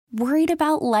Worried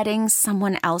about letting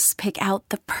someone else pick out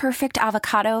the perfect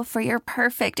avocado for your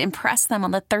perfect impress them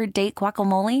on the third date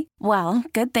guacamole? Well,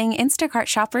 good thing Instacart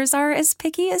shoppers are as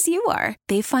picky as you are.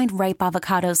 They find ripe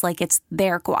avocados like it's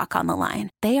their guac on the line.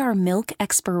 They are milk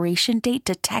expiration date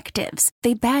detectives.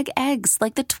 They bag eggs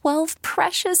like the 12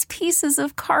 precious pieces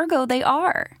of cargo they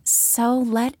are. So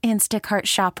let Instacart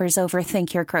shoppers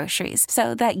overthink your groceries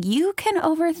so that you can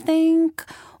overthink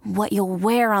what you'll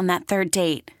wear on that third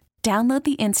date. Download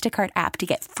the Instacart app to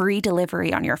get free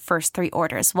delivery on your first 3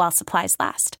 orders while supplies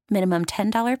last. Minimum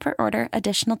 $10 per order.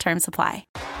 Additional terms apply.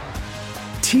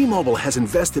 T-Mobile has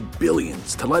invested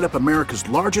billions to light up America's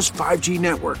largest 5G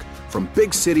network, from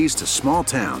big cities to small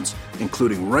towns,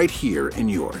 including right here in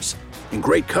yours. And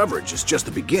great coverage is just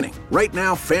the beginning. Right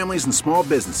now, families and small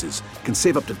businesses can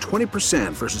save up to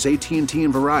 20% versus AT&T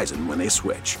and Verizon when they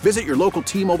switch. Visit your local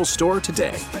T-Mobile store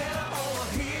today.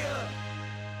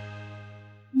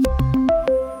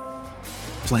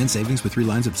 Plan savings with 3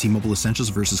 lines of T-Mobile Essentials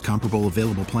versus comparable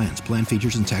available plans. Plan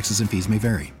features and taxes and fees may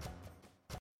vary.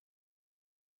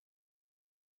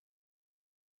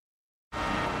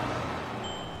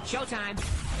 Showtime.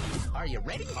 Are you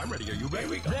ready? I'm ready. Are you ready?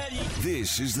 Ready.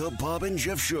 This is the Bob and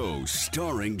Jeff Show,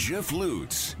 starring Jeff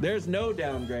Lutz. There's no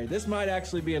downgrade. This might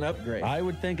actually be an upgrade. I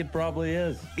would think it probably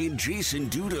is. And Jason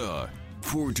Duda.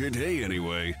 For today,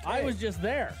 anyway. I was just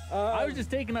there. I was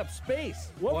just taking up space.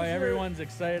 Boy, everyone's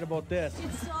excited about this.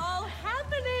 It's all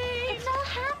happening. It's all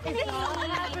happening. It's all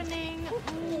happening.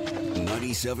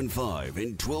 97.5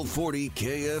 and 1240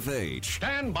 KFH.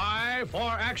 Stand by for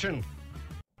action.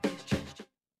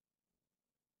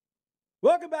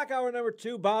 Welcome back, hour number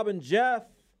 2, Bob and Jeff.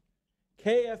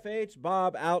 KFH,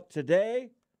 Bob out today.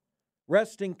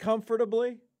 Resting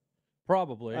comfortably.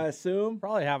 Probably. I assume.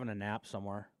 Probably having a nap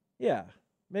somewhere. Yeah,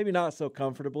 maybe not so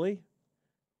comfortably,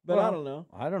 but Well, I don't know.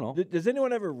 I don't know. Does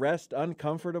anyone ever rest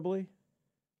uncomfortably?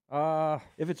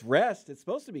 If it's rest, it's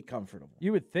supposed to be comfortable.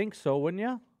 You would think so, wouldn't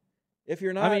you? If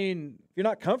you're not, if you're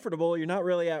not comfortable, you're not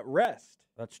really at rest.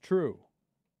 That's true.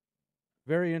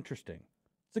 Very interesting.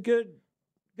 It's a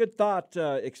good thought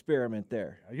experiment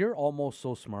there. You're almost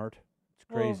so smart. It's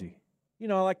crazy.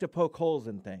 Well, I like to poke holes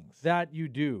in things. That you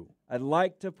do. I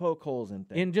like to poke holes in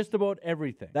things. In just about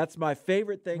everything. That's my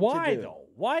favorite thing to do. Why, though?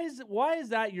 Why is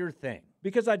that your thing?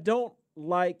 Because I don't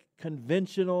like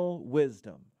conventional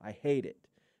wisdom. I hate it.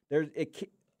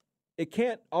 It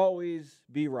can't always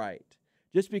be right.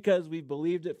 Just because we've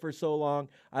believed it for so long,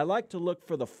 I like to look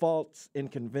for the faults in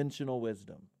conventional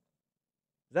wisdom.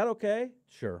 Is that okay?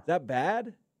 Sure. Is that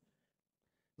bad?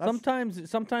 Sometimes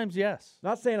yes.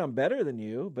 Not saying I'm better than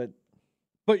you, but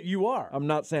you are. I'm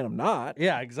not saying I'm not.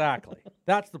 Yeah, exactly.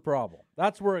 That's the problem.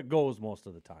 That's where it goes most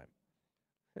of the time.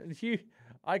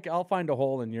 I'll find a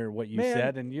hole in what you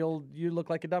said, and you look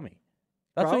like a dummy.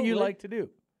 That's Probably. what you like to do.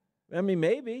 I mean,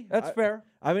 maybe. That's fair.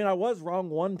 I mean, I was wrong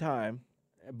one time.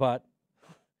 But.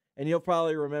 And you'll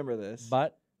probably remember this.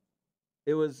 But.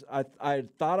 It was, I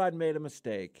thought I'd made a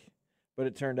mistake, but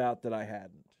it turned out that I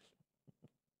hadn't.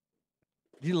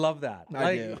 You love that.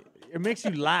 I do. It makes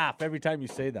you laugh every time you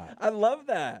say that. I love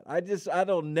that.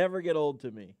 It'll never get old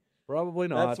to me. Probably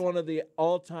not. That's one of the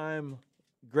all-time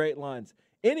great lines.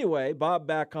 Anyway, Bob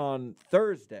back on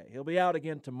Thursday. He'll be out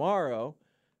again tomorrow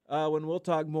when we'll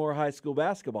talk more high school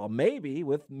basketball, maybe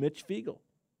with Mitch Fiegel.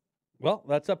 Well,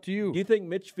 that's up to you. Do you think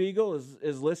Mitch Fiegel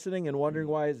is listening and wondering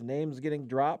why his name's getting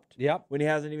dropped? Yep. When he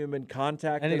hasn't even been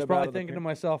contacted. And he's about probably thinking to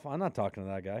myself, I'm not talking to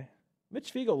that guy.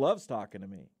 Mitch Fiegel loves talking to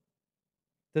me.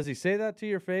 Does he say that to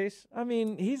your face? I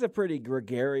mean, he's a pretty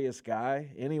gregarious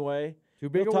guy anyway. Too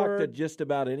big He'll a talk word. to just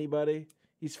about anybody.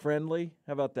 He's friendly.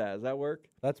 How about that? Does that work?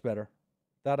 That's better.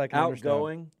 That I can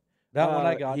Outgoing. understand. That one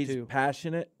I got he's too. He's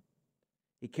passionate.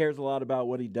 He cares a lot about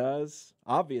what he does.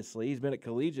 Obviously, he's been at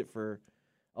collegiate for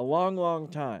a long, long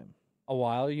time. A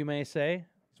while, you may say.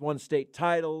 He's won state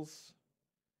titles.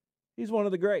 He's one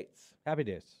of the greats. Happy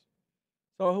days.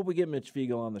 So I hope we get Mitch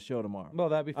Fiegel on the show tomorrow. Well,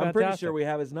 that'd be fantastic. I'm pretty sure we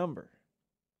have his number.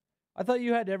 I thought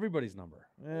you had everybody's number.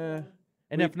 And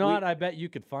if not, I bet you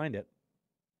could find it.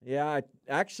 Yeah,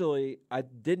 I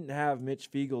didn't have Mitch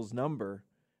Fiegel's number.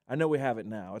 I know we have it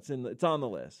now. It's on the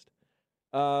list.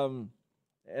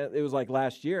 It was like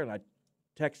last year, and I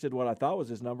texted what I thought was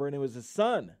his number, and it was his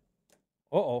son.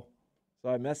 Uh-oh. So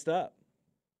I messed up.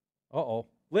 Uh-oh.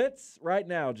 Let's, right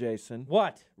now, Jason.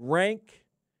 What? Rank.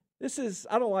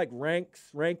 I don't like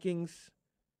rankings,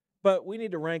 but we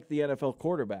need to rank the NFL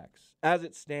quarterbacks as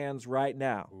it stands right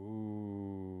now.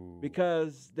 Ooh.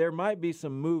 Because there might be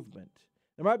some movement.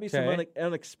 There might be some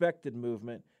unexpected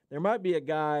movement. There might be a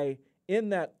guy in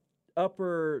that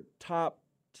upper top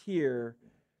tier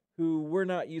who we're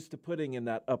not used to putting in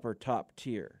that upper top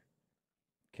tier.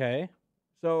 Okay.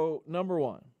 So, number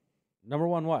one. Number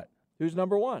one what? Who's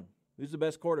number one? Who's the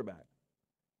best quarterback?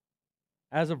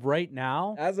 As of right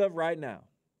now? As of right now.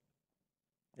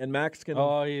 And Max can.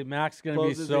 Oh, Mac's going to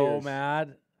be so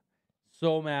mad.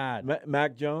 So mad.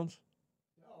 Mac Jones?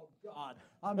 Oh, God.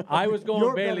 I was going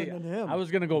You're Bailey. better than him. I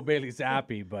was going to go Bailey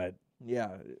Zappi, but Yeah.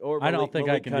 Or I don't think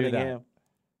I Malik can do that. Cunningham.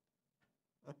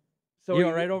 So you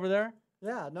all right over there?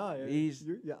 Yeah, no. He's-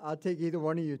 I'll take either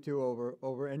one of you two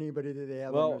over anybody that they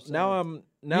have. Well, under center. now I'm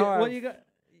now well, I've- you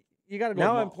got to go.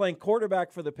 now with I'm playing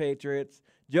quarterback for the Patriots.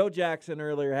 Joe Jackson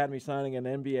earlier had me signing an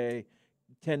NBA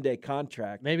 10-day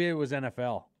contract. Maybe it was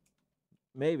NFL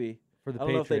Maybe. for the I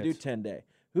don't know if they do Patriots. 10-day.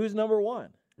 Who's number one?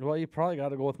 Well, you probably got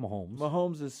to go with Mahomes.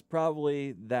 Mahomes is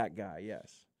probably that guy,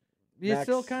 yes. You Max-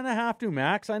 still kind of have to,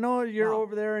 Max. I know you're No,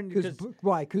 over there, and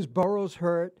why? Because Burrow's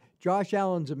hurt. Josh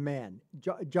Allen's a man.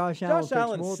 Josh Allen. Josh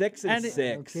Allen's more, 6 and and 6.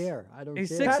 I don't care. I don't he's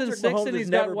care. 6 and Patrick 6, Mahomes and has he's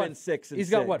never got what? been 6 and He's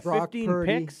got 6. what? Brock 15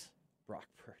 Purdy. picks. Brock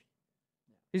Purdy.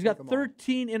 He's got Take 'em all.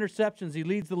 13 interceptions. He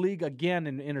leads the league again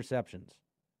in interceptions.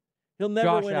 He'll never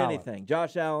Josh win Allen. anything.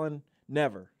 Josh Allen,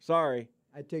 never. Sorry.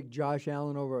 I'd take Josh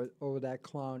Allen over that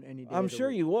clown any day. I'm of the sure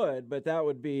week. you would, but that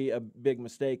would be a big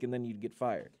mistake, and then you'd get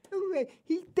fired. They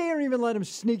don't even let him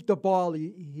sneak the ball.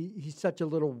 He's such a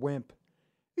little wimp.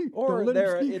 Or Don't let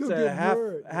him sneak, it's he'll a get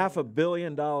hurt. half $1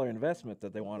 billion investment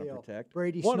that they want to Deal. protect.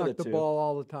 Brady One of snuck the two. ball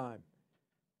all the time.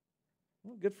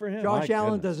 Well, good for him. Josh My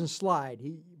Allen goodness. doesn't slide,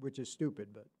 which is stupid,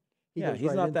 but Yeah, goes he's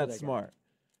right not into that guy. smart.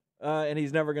 And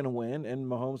he's never going to win, and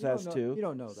Mahomes You don't has know- too. you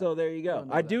don't know that. So there you You go. don't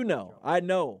know I that, do know. Joe. I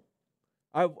know.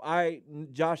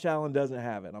 Josh Allen doesn't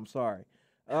have it. I'm sorry.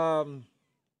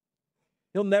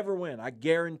 He'll never win. I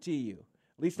guarantee you.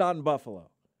 At least not in Buffalo.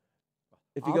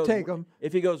 If I'll take him.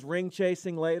 If he goes ring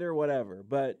chasing later, whatever.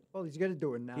 But Well, he's going to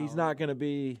do it now. he's not going to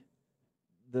be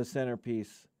the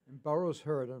centerpiece. And Burrow's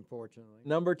hurt, unfortunately.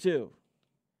 Number 2.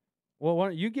 Well, why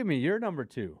don't you give me your number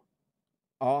 2?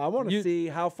 Oh, I want to You- see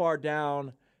how far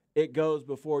down it goes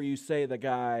before you say the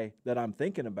guy that I'm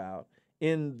thinking about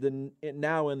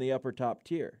now in the upper top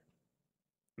tier.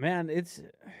 Man, it's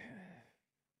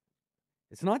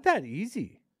not that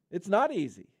easy. It's not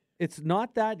easy. It's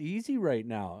not that easy right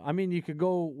now. I mean, you could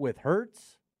go with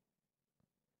Hurts.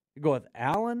 You go with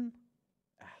Allen.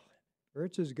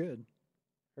 Hurts is good.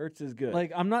 Hurts is good.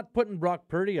 Like, I'm not putting Brock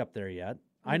Purdy up there yet.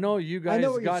 I know you guys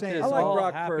know what you're got saying. this I like all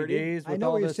Brock happy Purdy. days with I know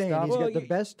all what you're this saying. stuff. He's Well, got the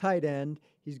best tight end.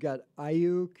 He's got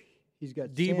Ayuk. He's got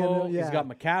Debo, Samuel, he's yeah. got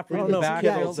McCaffrey I don't in the know if Kittle's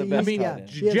backfield. the I best mean, tight end.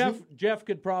 He has Jeff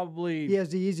could probably He has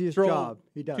the easiest throw job.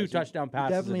 He does. 2 touchdown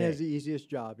passes He definitely a has day. the easiest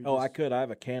job. He oh, I just- could. I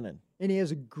have a cannon. And he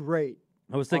has a great,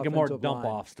 I was thinking more offensive dump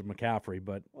line. offs to McCaffrey,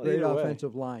 but Well, great either way.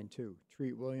 offensive line too.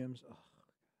 Treat Williams. Oh,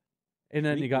 and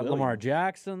then you Treat got Lamar Williams.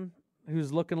 Jackson,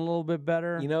 who's looking a little bit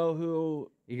better. You know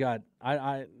who? You got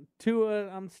Tua.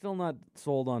 I'm still not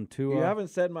sold on Tua. You haven't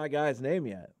said my guy's name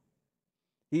yet.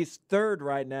 He's third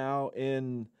right now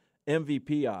in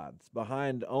MVP odds,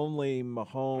 behind only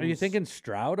Mahomes. Are you thinking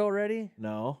Stroud already?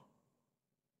 No.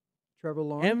 Trevor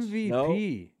Lawrence.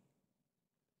 MVP.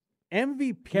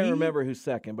 MVP. Can't remember who's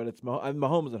second, but it's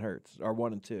Mahomes and Hurts are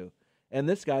 1 and 2, and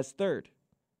this guy's third.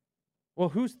 Well,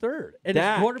 who's third? And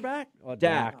Dak. his quarterback? Oh,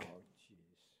 Dak.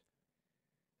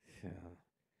 Yeah.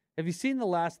 Have you seen the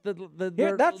last? Here,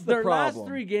 Their, that's the their last problem.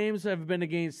 3 games have been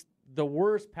against the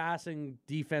worst passing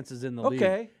defenses in the league.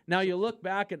 Okay. Now you look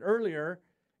back at earlier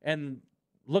and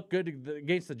look good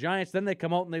against the Giants. Then they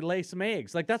come out and they lay some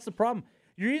eggs. Like, that's the problem.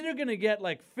 You're either going to get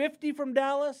like 50 from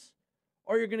Dallas,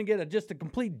 or you're going to get just a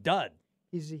complete dud.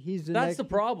 He's That's the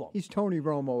problem. He's Tony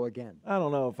Romo again. I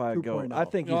don't know if I'd go. 2.0. I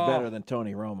think he's Oh. better than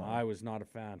Tony Romo. I was not a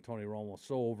fan. Tony Romo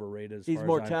so overrated. As He's far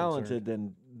more as I'm talented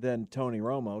concerned. than Tony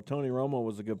Romo. Tony Romo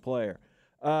was a good player.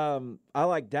 I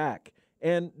like Dak,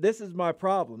 and this is my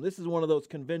problem. This is one of those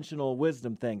conventional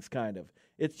wisdom things, kind of.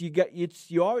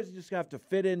 You always just have to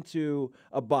fit into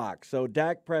a box. So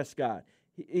Dak Prescott,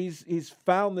 he's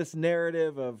found this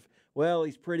narrative of, well,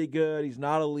 he's pretty good, he's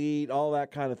not elite, all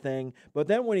that kind of thing. But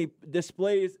then when he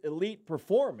displays elite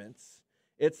performance,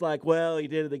 it's like, well, he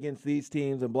did it against these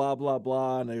teams and blah, blah,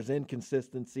 blah, and there's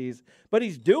inconsistencies. But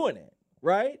he's doing it,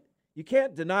 right? You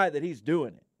can't deny that he's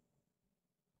doing it.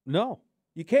 No.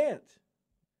 You can't.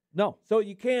 No. So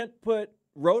you can't put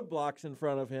roadblocks in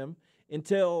front of him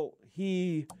until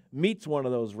he meets one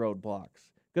of those roadblocks.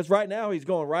 Because right now he's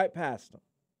going right past them.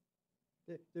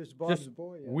 There's Bob's Just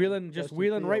boy. wheeling right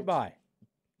Fields. by. Is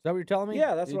that what you're telling me?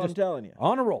 Yeah, that's You what I'm just telling you.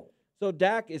 On a roll. So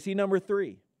Dak, is he number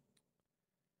 3?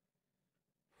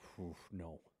 Oof,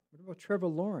 no. What about Trevor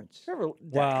Lawrence? Well,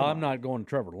 come I'm on. not going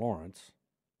Trevor Lawrence.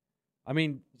 I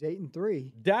mean, He's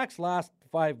 8-3. Dak's last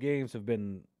 5 games have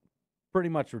been pretty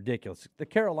much ridiculous. The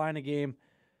Carolina game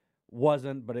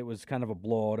wasn't, but it was kind of a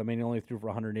blowout. I mean, he only threw for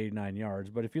 189 yards.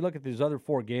 But if you look at these other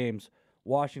 4 games,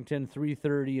 Washington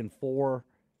 330-4,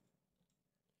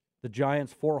 the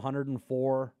Giants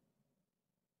 404,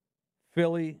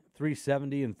 Philly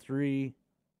 370-3,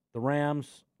 the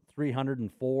Rams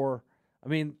 304. I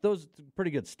mean, those are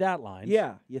pretty good stat lines.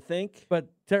 Yeah, you think? But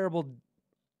terrible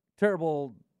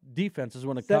defenses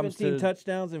when it 17 comes to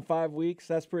touchdowns in 5 weeks.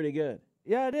 That's pretty good.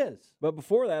 Yeah, it is. But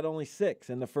before that, only 6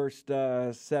 in the first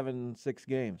 6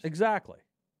 games. Exactly.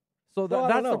 So Well, I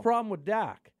that's don't the know. problem with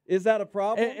Dak. Is that a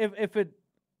problem?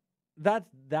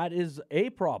 That is a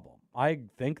problem. I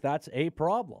think that's a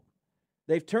problem.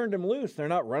 They've turned him loose. They're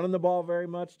not running the ball very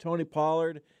much. Tony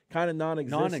Pollard, kind of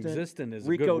non-existent. Non-existent is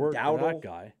Rico a good word Dowdle for that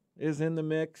guy. is in the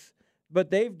mix. But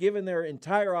they've given their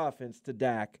entire offense to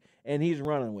Dak, and he's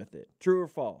running with it. True or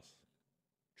false?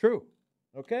 True.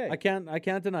 Okay. I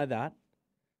can't deny that.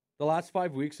 The last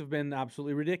 5 weeks have been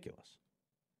absolutely ridiculous.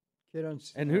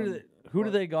 And who do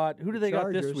they got? Who do they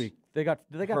got this Chargers. week? They got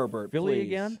Herbert, Philly please.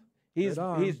 again.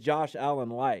 He's Josh Allen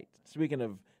light. Speaking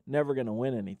of never going to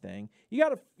win anything, you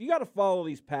gotta follow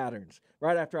these patterns.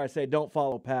 Right after I say don't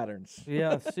follow patterns.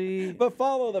 Yeah, see. But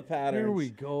follow the patterns. Here we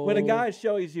go. When a guy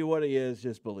shows you what he is,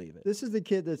 just believe it. This is the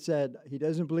kid that said he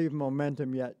doesn't believe in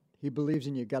momentum yet. He believes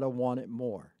in you got to want it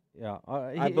more. Yeah,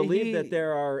 I believe that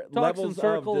there are levels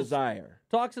of desire.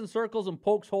 Talks in circles and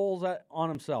pokes holes on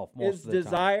himself most Is of the time.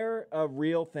 desire a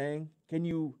real thing?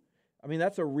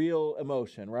 That's a real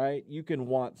emotion, right? You can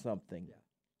want something. Yeah.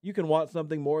 You can want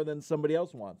something more than somebody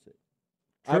else wants it.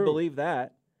 True. I believe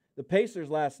that. The Pacers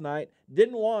last night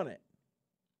didn't want it.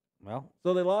 Well,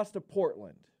 so they lost to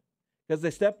Portland because they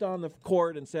stepped on the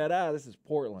court and said, this is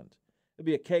Portland. It'll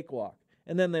be a cakewalk.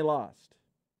 And then they lost.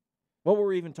 What were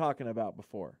we even talking about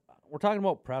before? We're talking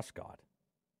about Prescott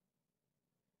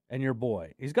and your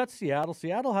boy. He's got Seattle.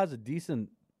 Seattle has a decent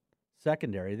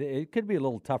secondary. It could be a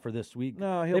little tougher this week.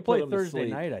 No, he'll They play put 'em to Thursday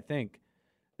sleep. night, I think,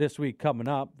 this week coming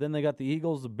up. Then they got the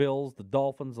Eagles, the Bills, the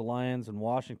Dolphins, the Lions, and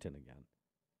Washington again.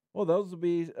 Well, those will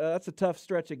be that's a tough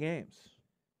stretch of games.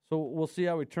 So we'll see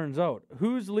how it turns out.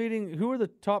 Who's leading? Who are the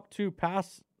top 2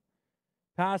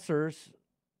 passers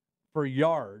for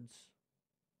yards?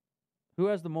 Who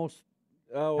has the most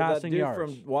that passing dude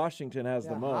yards? from Washington has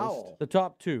the most. Howell. The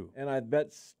top 2. And I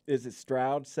bet, is it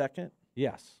Stroud second?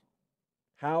 Yes.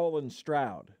 Howell and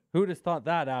Stroud. Who'd have thought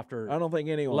that after I don't think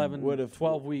anyone 11, would have.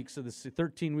 12 weeks of the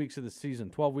 13 weeks of the season,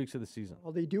 12 weeks of the season.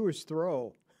 All they do is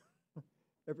throw.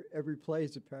 Every play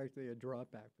is practically a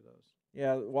drop back for those.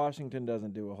 Yeah, Washington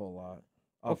doesn't do a whole lot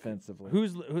offensively.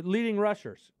 Who's leading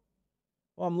rushers?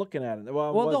 Well, I'm looking at it.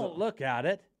 Well, Don't look at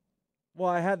it. Well,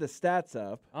 I had the stats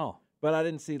up. Oh. But I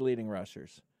didn't see leading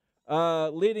rushers.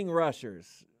 Leading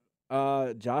rushers.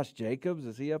 Josh Jacobs,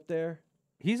 is he up there?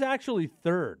 He's actually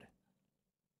 3rd,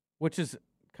 which is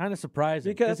kind of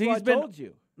surprising Because that's he's what I been told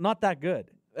you. Not that good.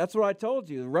 That's what I told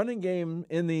you. The running game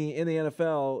in the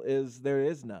NFL there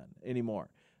is none anymore.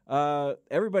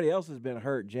 Everybody else has been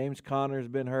hurt. James Conner's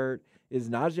been hurt. Is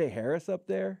Najee Harris up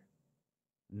there?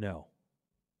 No.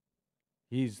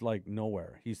 He's like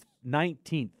nowhere. He's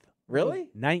 19th. Really?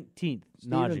 19th.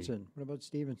 Stevenson. Najee. What about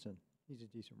Stevenson? He's a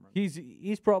decent runner.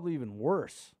 He's probably even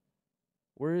worse.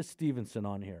 Where is Stevenson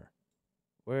on here?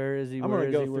 Where is he? I'm Where gonna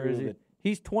is go he? Where through is he? the-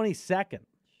 He's 22nd.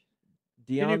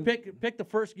 Can you pick the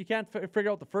first? You can't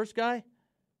figure out the first guy?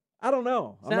 I don't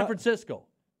know. San Francisco.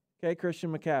 Okay,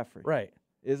 Christian McCaffrey. Right.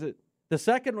 Is it? The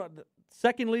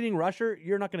second leading rusher,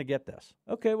 you're not going to get this.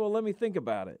 Okay, well, let me think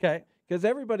about it. Okay. Because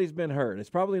everybody's been hurt. It's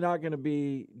probably not going to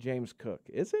be James Cook,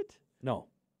 is it? No.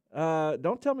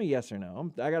 Don't tell me yes or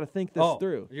no. I got to think this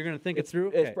through. You're going to think it through?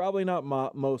 It's Okay. probably not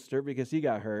Mostert because he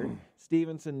got hurt.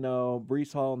 Stevenson, no.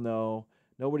 Brees Hall, no.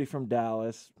 Nobody from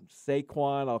Dallas.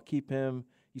 Saquon, I'll keep him.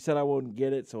 You said I wouldn't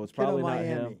get it, so it's probably not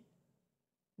him.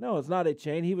 No, it's not a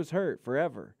chain. He was hurt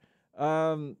forever.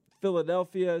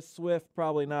 Philadelphia, Swift,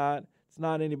 probably not. It's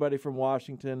not anybody from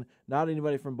Washington. Not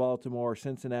anybody from Baltimore,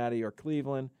 Cincinnati, or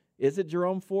Cleveland. Is it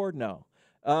Jerome Ford? No.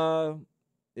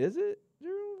 Is it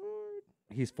Jerome Ford?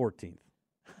 He's 14th.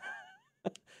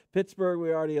 Pittsburgh,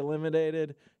 we already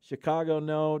eliminated. Chicago,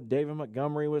 no. David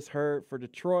Montgomery was hurt for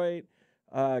Detroit.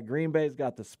 Green Bay's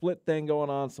got the split thing going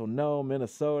on, so no.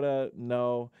 Minnesota,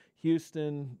 no.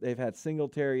 Houston, they've had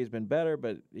Singletary. He's been better,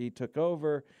 but he took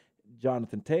over.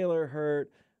 Jonathan Taylor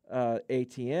hurt.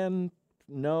 ATN,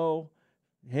 no.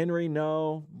 Henry,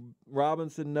 no.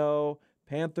 Robinson, no.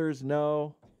 Panthers,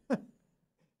 no.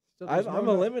 So I'm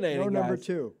eliminating no number guys.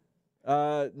 2.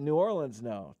 New Orleans,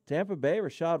 no. Tampa Bay,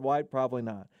 Rashad White, probably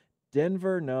not.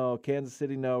 Denver, no. Kansas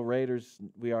City, no. Raiders,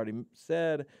 we already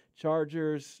said.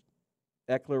 Chargers,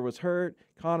 Eckler was hurt.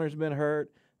 Connor's been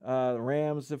hurt. The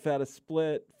Rams have had a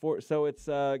split. So it's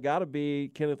got to be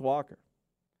Kenneth Walker.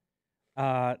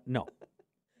 No.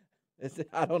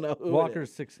 I don't know who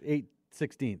Walker's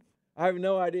 16th. I have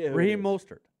no idea who Raheem it is.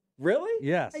 Mostert. Really?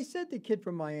 Yes. I said the kid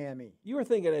from Miami. You were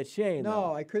thinking of Shane. No,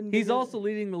 though. I couldn't. He's think of- also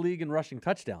leading the league in rushing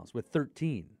touchdowns with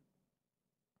 13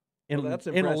 in, Well, that's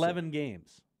in impressive. 11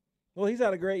 games. Well, he's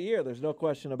had a great year. There's no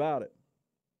question about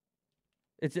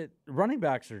it. Running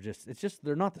backs are just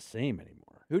they're not the same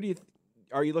anymore. Who do you?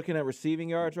 Are you looking at receiving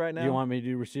yards right now? Do you want me to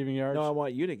do receiving yards? No, I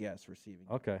want you to guess receiving.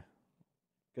 Okay.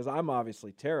 Because I'm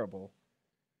obviously terrible.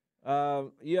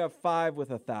 You have 5 with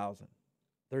 1,000.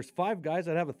 There's 5 guys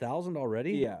that have 1,000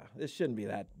 already? Yeah, this shouldn't be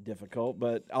that difficult,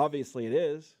 but obviously it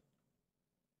is.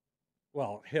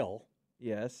 Well, Hill.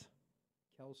 Yes.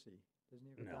 Kelsey. Doesn't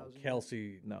he have No, 1,000?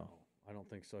 Kelsey. No. I don't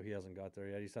think so. He hasn't got there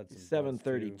yet. He's had some. He's duds, too.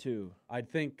 732. I'd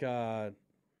think.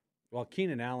 Well,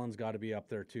 Keenan Allen's got to be up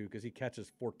there too because he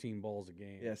catches 14 balls a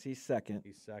game. Yes, he's second.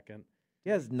 He's second. He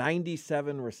has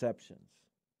 97 receptions.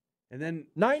 And then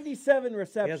 97 he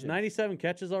receptions. has 97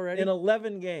 catches already in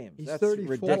 11 games. He's That's 34.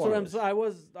 ridiculous. That's what I'm saying.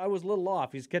 I was a little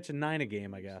off. He's catching 9 a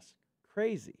game, I guess.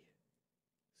 Crazy.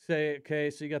 Say okay,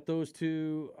 so you got those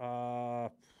two.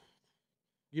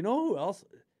 You know who else?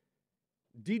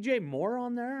 DJ Moore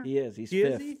on there? He is. He's He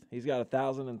is fifth. he? He's got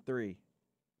 1,003.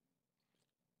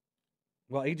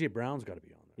 Well, AJ Brown's got to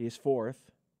be on there. He's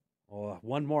fourth. Oh,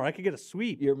 one more. I could get a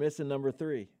sweep. You're missing number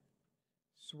 3.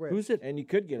 Swift. Who's it? And you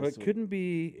could get a Well, it sweep. couldn't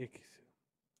be.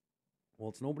 Well,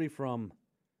 it's nobody from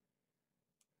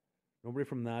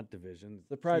that division.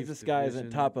 Surprised Chiefs this guy division.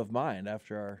 isn't top of mind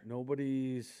after our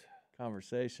Nobody's.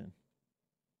 conversation.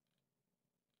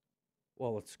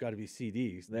 Well, it's got to be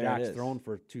CDs. There it Dak's is. thrown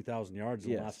for 2,000 yards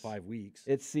in the last 5 weeks.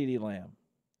 It's CeeDee Lamb.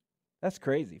 That's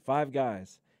crazy. 5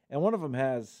 guys. And one of them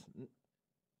has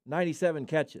 97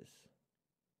 catches.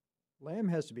 Lamb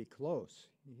has to be close.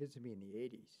 He has to be in the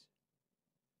 80s.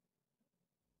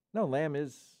 No, Lamb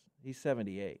he's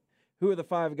 78. Who are the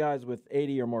 5 guys with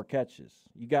 80 or more catches?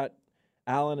 You got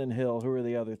Allen and Hill. Who are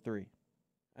the other 3?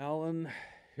 Allen,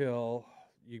 Hill,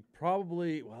 you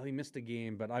probably, well, he missed a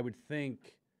game, but I would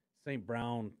think St.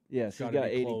 Brown. Yes, he's gotta got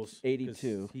be 80, close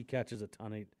 82. 'cause he catches a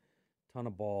ton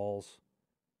of balls.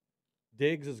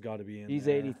 Diggs has got to be in He's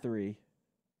there. 83.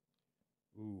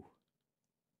 Ooh.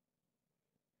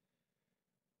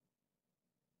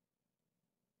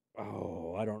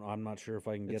 Oh, I don't know. I'm not sure if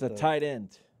I can It's get a tight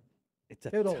end. It's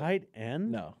a Kittle. tight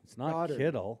end? No. It's not Goddard.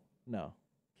 Kittle. No.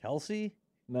 Kelsey?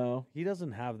 No. He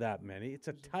doesn't have that many. It's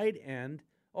a tight end.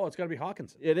 Oh, it's got to be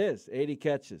Hawkinson. It is. 80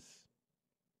 catches.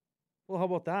 Well, how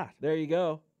about that? There you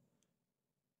go.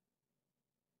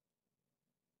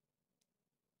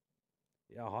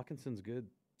 Yeah, Hawkinson's good.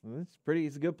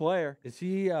 He's a good player. Is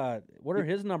he? What are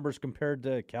his numbers compared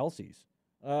to Kelsey's?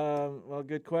 Well,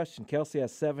 good question. Kelsey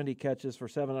has 70 catches for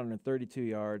 732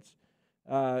 yards.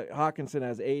 Hawkinson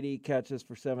has 80 catches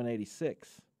for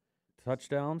 786.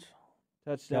 Touchdowns?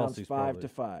 Touchdowns Kelsey's 5 probably- to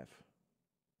 5.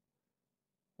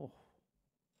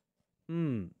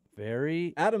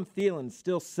 Very. Adam Thielen's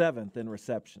still 7th in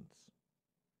receptions.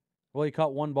 Well, he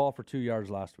caught 1 ball for 2 yards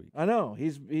last week. I know.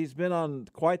 He's been on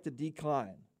quite the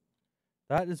decline.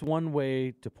 That is one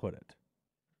way to put it.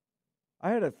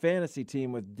 I had a fantasy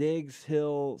team with Diggs,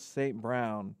 Hill, St.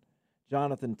 Brown,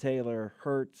 Jonathan Taylor,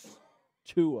 Hurts,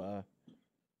 Tua,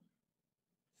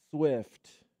 Swift,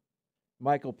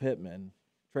 Michael Pittman.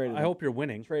 I hope you're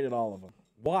winning. Traded all of them.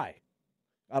 Why?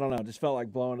 I don't know. Just felt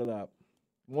like blowing it up.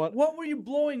 What were you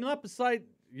blowing up beside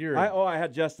your? I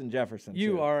had Justin Jefferson.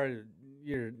 You too. are.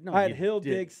 You're. No, I had you Hill,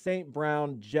 did. Diggs, St.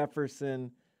 Brown,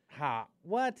 Jefferson,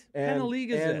 What and, kind of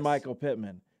league is and this? Michael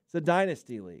Pittman. It's a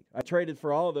dynasty league. I traded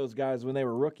for all of those guys when they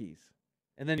were rookies.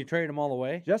 And then you traded them all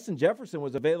away. Justin Jefferson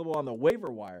was available on the waiver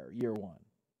wire year 1.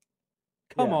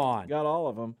 Come Yeah, on. got all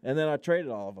of them, and then I traded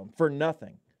all of them for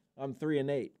nothing. I'm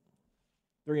 3-8,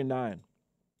 3-9.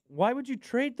 Why would you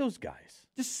trade those guys?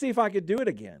 Just to see if I could do it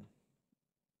again.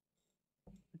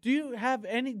 Do you have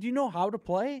any? Do you know how to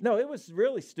play? No, it was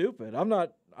really stupid. I'm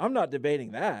not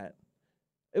debating that.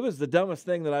 It was the dumbest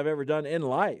thing that I've ever done in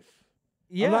life.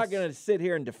 Yes. I'm not going to sit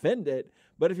here and defend it,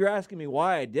 but if you're asking me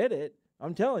why I did it,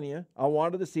 I'm telling you, I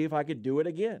wanted to see if I could do it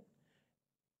again.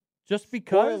 Just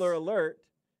because. Spoiler alert,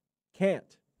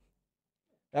 can't.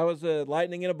 That was a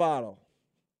lightning in a bottle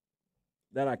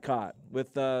that I caught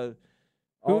with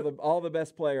all the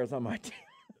best players on my team.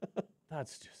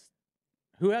 That's just.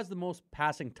 Who has the most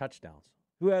passing touchdowns?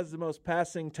 Who has the most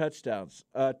passing touchdowns?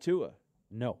 Tua.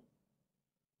 No.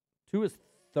 Tua's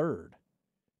third.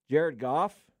 Jared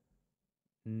Goff.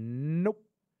 Nope.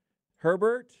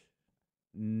 Herbert.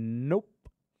 Nope.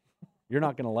 You're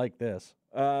not going to like this.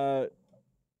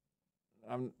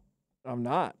 I'm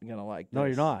not gonna like this. No,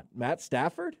 you're not. Matt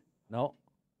Stafford? No.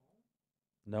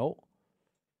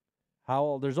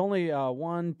 Howell, there's only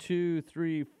 1, 2,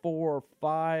 3, 4,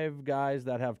 5 guys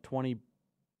that have 20.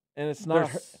 And it's not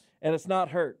Hurts. It's not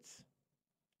Hurts.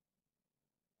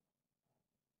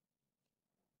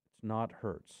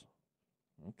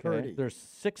 Okay. There's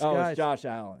 6 Oh, guys. it's Josh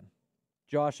Allen.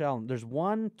 Josh Allen. There's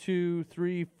 1, 2,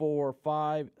 3, 4,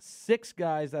 5, 6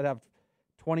 guys that have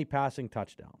 20 passing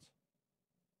touchdowns.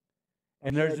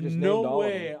 And sure I there's just named no all of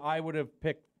way them. I would have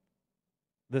picked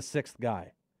the 6th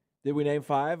guy. Did we name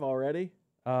 5 already?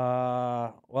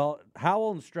 Well,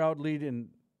 Howell and Stroud lead in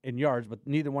yards, but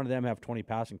neither one of them have 20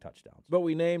 passing touchdowns. But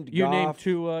we named You Goff. named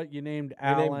Tua. You named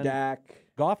Allen. We named Dak.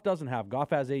 Goff doesn't have. Goff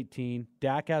has 18.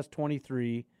 Dak has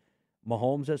 23.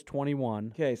 Mahomes has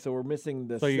 21. Okay, so we're missing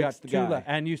the So you got 6th 2 guy. left.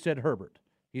 And you said Herbert.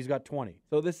 He's got 20.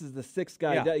 So this is the 6th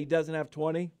guy. Yeah. He doesn't have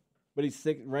 20, but he's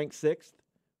ranked 6th?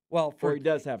 Well, Or he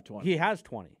does have 20? He has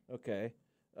 20. Okay.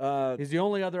 He's the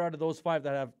only other out of those 5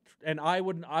 that have. And I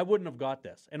wouldn't have got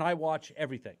this. And I watch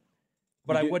everything,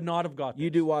 but I would not have got this. You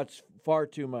do watch far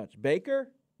too much. Baker?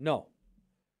 No.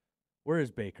 Where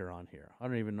is Baker on here? I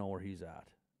don't even know where he's at.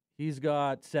 He's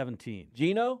got 17.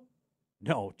 Geno?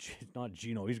 No, it's not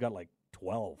Geno. He's got like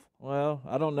 12. Well,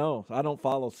 I don't know. I don't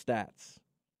follow stats.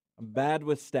 I'm bad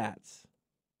with stats.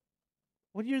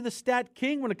 Well, you're the stat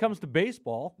king when it comes to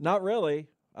baseball. Not really.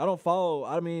 I don't follow.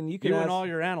 I mean, you can You ask, and all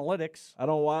your analytics. I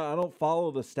don't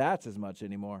follow the stats as much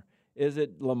anymore. Is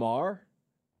it Lamar?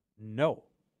 No.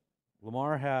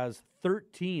 Lamar has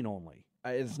 13 only.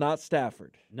 It's not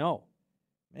Stafford. No.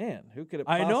 Man, who could it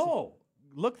I possibly... know.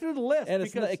 Look through the list. And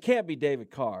because it can't be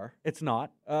David Carr. It's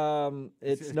not.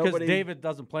 It's because nobody. David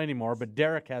doesn't play anymore, but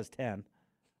Derek has 10.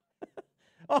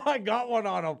 Oh, I got one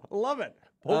on him. Love it.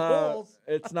 Polls.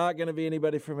 It's not going to be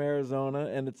anybody from Arizona,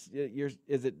 and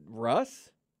is it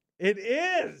Russ? It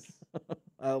is.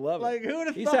 I love it. Like, who would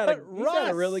have He's thought had a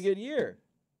Russ? really good year.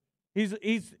 He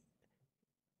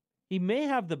may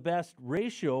have the best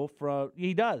ratio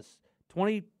he does.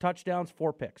 20 touchdowns,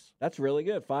 4 picks. That's really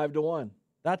good. 5-1.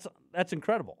 That's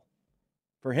incredible.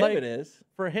 For him, Like, it is.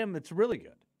 For him, it's really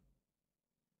good.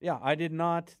 Yeah, I did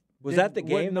not. Was that the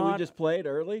game that we just played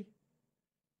early?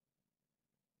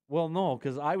 Well, no,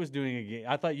 because I was doing a game.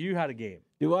 I thought you had a game.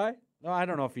 Do I? No, I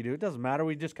don't know if you do. It doesn't matter.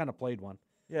 We just kind of played one.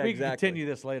 Yeah, we exactly. can continue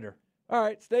this later. All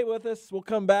right, stay with us. We'll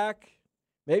come back,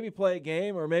 maybe play a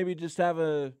game, or maybe just have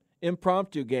a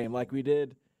impromptu game like we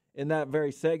did in that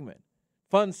very segment.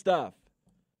 Fun stuff.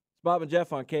 It's Bob and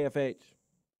Jeff on KFH.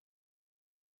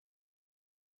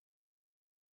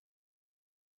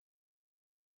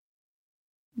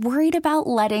 Worried about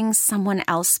letting someone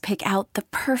else pick out the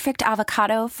perfect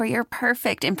avocado for your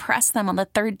perfect impress them on the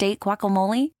third date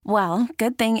guacamole? Well,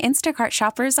 good thing Instacart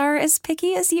shoppers are as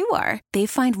picky as you are. They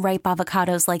find ripe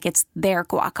avocados like it's their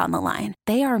guac on the line.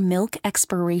 They are milk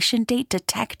expiration date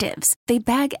detectives. They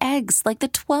bag eggs like the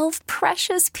 12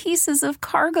 precious pieces of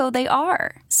cargo they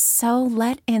are. So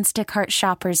let Instacart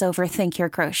shoppers overthink your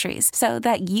groceries so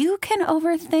that you can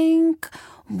overthink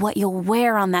what you'll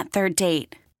wear on that third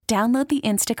date. Download the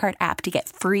Instacart app to get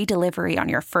free delivery on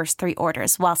your first 3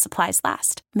 orders while supplies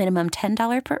last. Minimum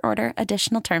 $10 per order.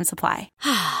 Additional terms apply.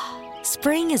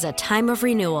 Spring is a time of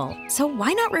renewal, so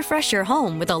why not refresh your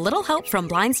home with a little help from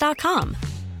Blinds.com?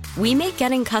 We make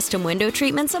getting custom window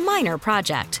treatments a minor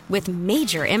project with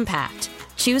major impact.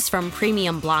 Choose from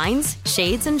premium blinds,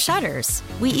 shades, and shutters.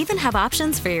 We even have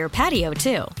options for your patio,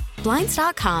 too.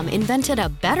 Blinds.com invented a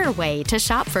better way to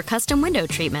shop for custom window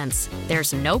treatments.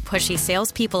 There's no pushy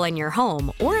salespeople in your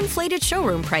home or inflated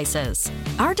showroom prices.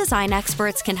 Our design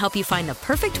experts can help you find the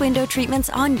perfect window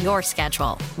treatments on your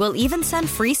schedule. We'll even send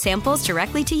free samples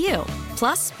directly to you.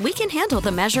 Plus, we can handle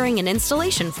the measuring and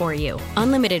installation for you.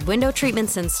 Unlimited window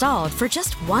treatments installed for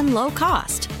just one low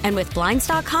cost. And with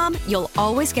Blinds.com, you'll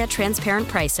always get transparent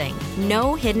pricing.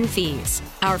 No hidden fees.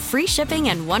 Our free shipping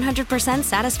and 100%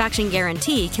 satisfaction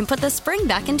guarantee can put the spring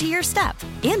back into your step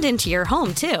and into your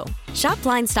home, too. Shop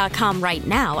Blinds.com right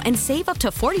now and save up to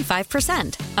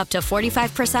 45%. Up to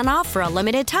 45% off for a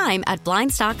limited time at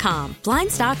Blinds.com.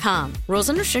 Blinds.com. Rules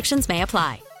and restrictions may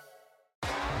apply.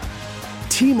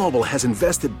 T-Mobile has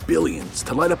invested billions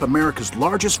to light up America's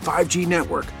largest 5G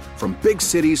network, from big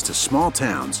cities to small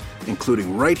towns,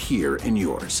 including right here in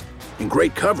yours. And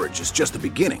great coverage is just the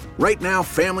beginning. Right now,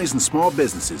 families and small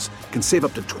businesses can save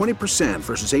up to 20%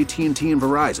 versus AT&T and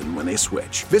Verizon when they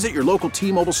switch. Visit your local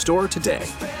T-Mobile store today.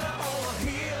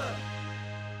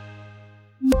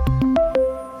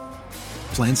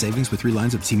 Plan savings with 3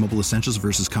 lines of T-Mobile Essentials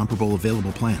versus comparable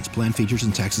available plans. Plan features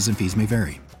and taxes and fees may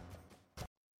vary.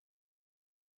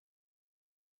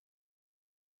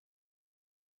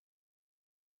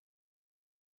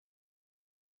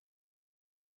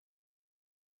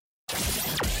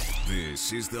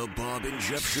 This is the Bob and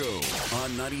Jeff Show on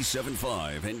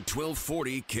 97.5 and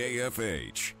 1240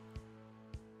 KFH.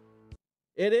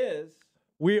 It is.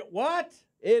 What?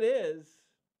 It is.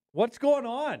 What's going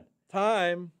on?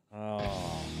 Time.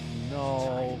 Oh,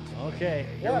 no. Okay,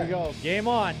 here we go. Game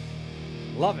on.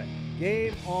 Love it.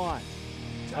 Game on.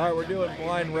 All right, we're doing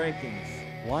blind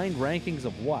rankings. Blind rankings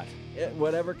of what?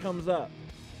 Whatever comes up.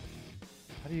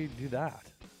 How do you do that?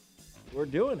 We're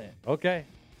doing it. Okay.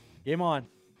 Game on.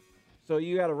 So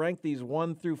you got to rank these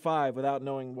 1 through 5 without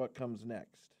knowing what comes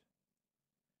next.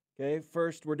 Okay,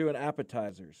 first we're doing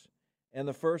appetizers. And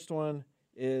the first one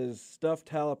is stuffed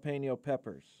jalapeno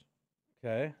peppers.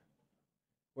 Okay.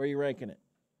 Where are you ranking it?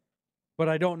 But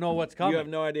I don't know what's coming. You have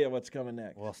no idea what's coming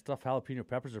next. Well, stuffed jalapeno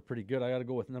peppers are pretty good. I got to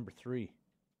go with number 3.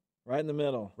 Right in the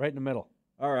middle. Right in the middle.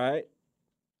 All right.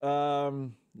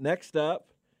 Next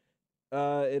up,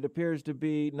 it appears to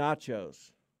be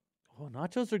nachos. Oh,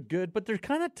 nachos are good, but they're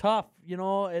kind of tough. You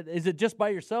know, is it just by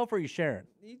yourself or are you sharing?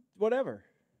 Whatever.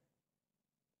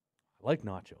 I like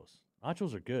nachos.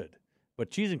 Nachos are good. But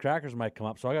cheese and crackers might come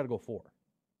up, so I got to go 4.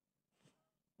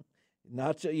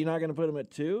 You're not going to put them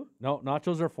at 2? No,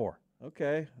 nachos are 4.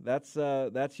 Okay, that's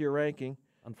your ranking.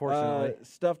 Unfortunately.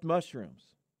 Stuffed mushrooms.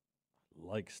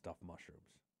 Like stuffed mushrooms.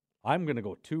 I'm going to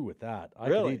go 2 with that. I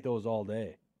Really? could eat those all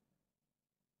day.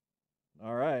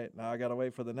 All right, now I got to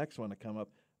wait for the next one to come up.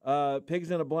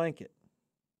 Pigs in a blanket.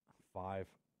 5.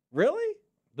 Really?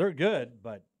 They're good,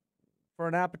 but for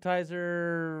an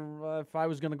appetizer, if I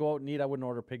was going to go out and eat, I wouldn't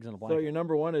order pigs in a blanket. So your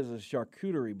number 1 is a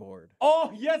charcuterie board.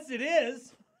 Oh, yes, it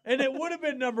is. And it would have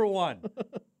been number 1.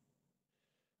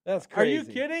 That's crazy. Are you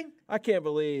kidding? I can't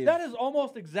believe. That is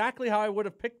almost exactly how I would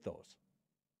have picked those.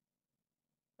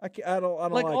 I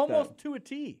don't like almost that. to a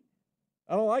T.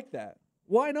 I don't like that.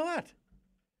 Why not?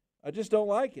 I just don't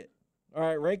like it. All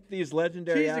right, rank these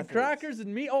legendary Cheese athletes. and crackers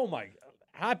and meat. Oh, my.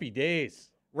 Happy days.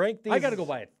 Rank these. I got to go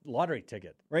buy a lottery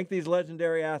ticket. Rank these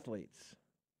legendary athletes.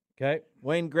 Okay.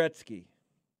 Wayne Gretzky.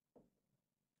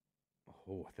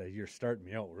 Oh, you're starting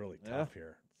me out really tough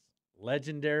here.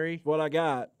 Legendary. What I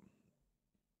got.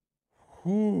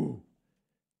 Whew.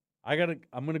 I'm going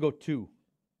to go 2.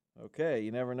 Okay,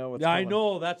 you never know what's Yeah, coming. I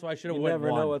know. That's why I should have went 1. You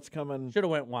never know what's coming. Should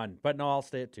have went 1, but no, I'll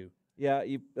stay at 2. Yeah,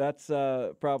 that's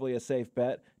probably a safe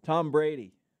bet. Tom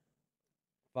Brady.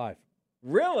 5.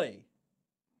 Really?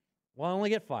 Well, I only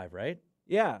get 5, right?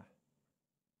 Yeah.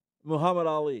 Muhammad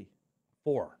Ali.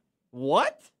 4.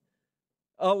 What?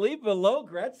 Ali below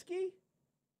Gretzky?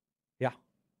 Yeah.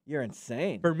 You're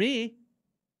insane. For me.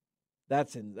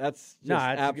 That's just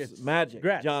it's magic.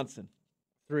 Gretz. Johnson.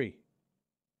 3.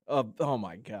 Oh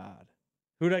my God.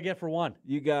 Who'd I get for 1?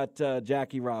 You got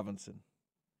Jackie Robinson.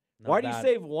 Not Why bad. do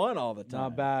you save 1 all the time?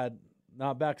 Not bad.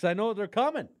 Not bad, because I know they're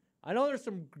coming. I know there's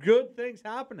some good things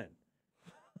happening.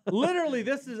 Literally,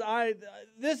 this is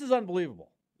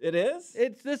unbelievable. It is?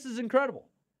 This is incredible.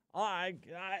 I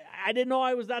didn't know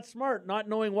I was that smart, not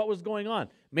knowing what was going on.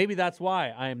 Maybe that's why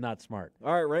I am not smart.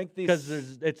 All right, rank these.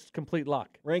 Because it's complete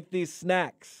luck. Rank these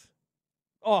snacks.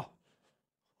 Oh.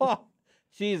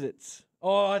 Cheez-Its.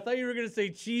 Oh, I thought you were going to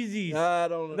say cheesies. I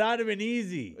don't know. That'd have been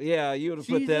easy. Yeah, you would have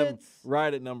put them Cheez-Its?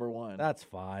 right at number 1. That's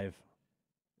 5.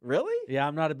 Really? Yeah,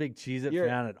 I'm not a big Cheez-It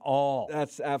fan at all.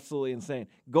 That's absolutely insane.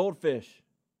 Goldfish.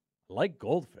 I like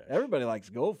goldfish. Everybody likes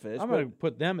goldfish. I'm going to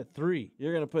put them at 3.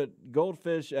 You're going to put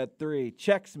goldfish at 3.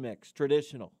 Chex Mix,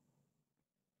 traditional.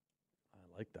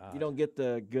 I like that. You don't get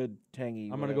the good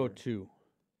tangy. I'm going to go 2.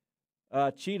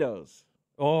 Cheetos.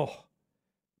 Oh.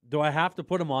 Do I have to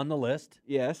put them on the list?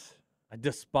 Yes. I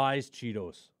despise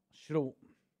Cheetos. Should have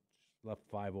left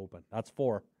 5 open. That's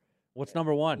 4. What's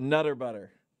number 1? Nutter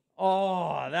Butter.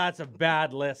 Oh, that's a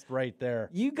bad list right there.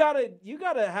 You gotta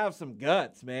have some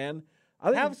guts, man. I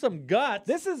think Have some guts.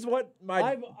 This is what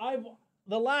my I've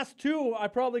the last 2 I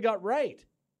probably got right.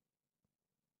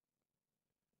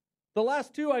 The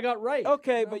last 2 I got right.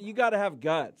 Okay, but you got to have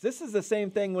guts. This is the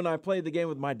same thing when I played the game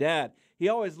with my dad. He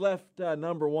always left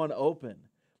number 1 open.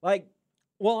 Like,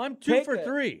 well, I'm 2 for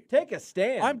 3. Take a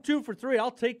stand. I'm 2 for 3. I'll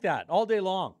take that all day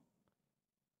long.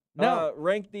 Now,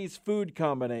 rank these food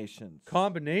combinations.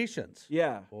 Combinations?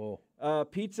 Yeah. Oh.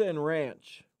 Pizza and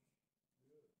ranch.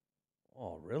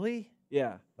 Oh, really?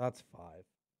 Yeah. That's 5.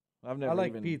 I've never I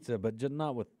like even... pizza, but just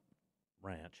not with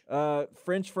ranch.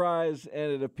 French fries,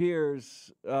 and it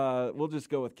appears we'll just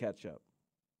go with ketchup.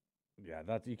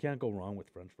 Yeah, you can't go wrong with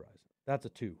French fries. That's a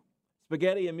 2.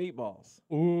 Spaghetti and meatballs.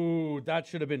 Ooh, that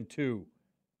should have been 2.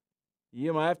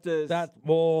 You might have to.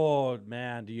 Oh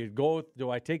man, do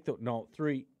I take the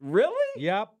 3? Really?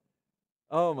 Yep.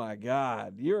 Oh my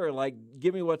God, you're like,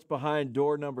 give me what's behind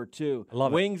door number 2. I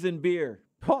love Wings and beer.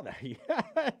 Oh,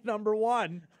 yeah, number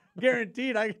 1.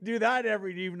 Guaranteed I can do that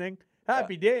every evening.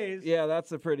 Happy days. Yeah,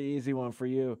 that's a pretty easy one for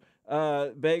you.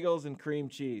 Bagels and cream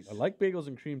cheese. I like bagels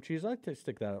and cream cheese. I'd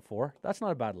stick that at 4. That's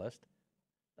not a bad list.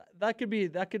 That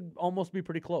could almost be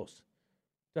pretty close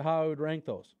to how I would rank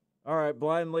those. All right,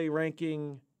 blindly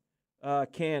ranking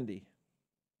candy.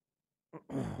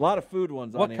 A lot of food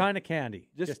ones on What here. kind of candy?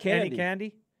 Just candy.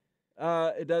 candy. Any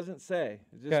candy? It doesn't say.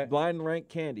 Just Okay. blind rank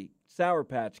candy. Sour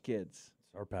Patch Kids.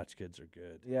 Sour Patch Kids are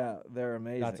good. Yeah, they're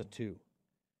amazing. That's a 2.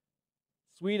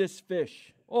 Swedish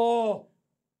Fish. Oh.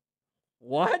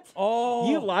 What? Oh.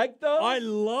 You like those? I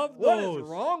love What those. is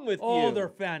wrong with you? Oh, they're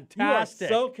fantastic.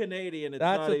 You are so Canadian. It's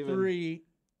That's not a even 3.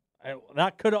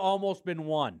 That could have almost been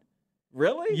 1.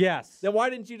 Really? Yes. Then why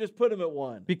didn't you just put them at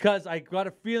 1? Because I got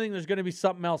a feeling there's going to be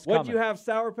something else coming. What'd you have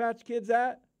Sour Patch Kids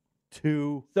at?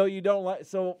 2. So you don't like.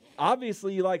 So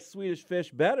obviously you like Swedish Fish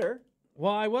better.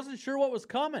 Well, I wasn't sure what was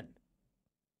coming.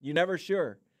 You never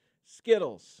sure.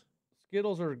 Skittles.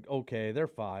 Skittles are okay. They're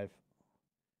 5.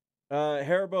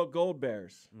 Haribo Gold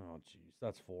Bears Oh, jeez.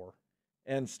 That's 4.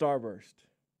 and Starburst.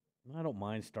 I don't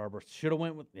mind Starburst. Should have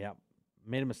went with,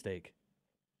 made a mistake.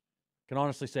 Can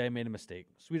honestly say I made a mistake.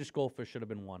 Swedish Goldfish should have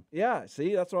been 1. Yeah,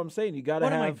 see, that's what I'm saying. You got to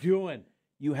What have. am I doing?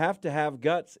 You have to have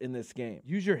guts in this game.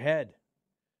 Use your head.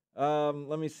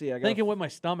 Let me see. I got. Thinking with my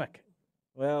stomach.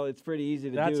 Well, it's pretty easy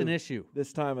to do. That's an issue.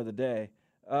 This time of the day.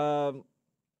 Do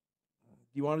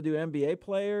you want to do NBA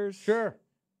players? Sure.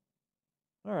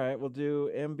 All right, we'll do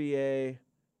NBA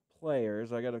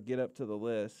players. I got to get up to the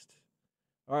list.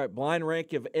 All right, blind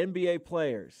rank of NBA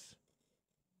players.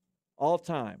 All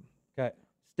time. Okay.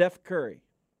 Steph Curry.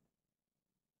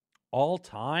 All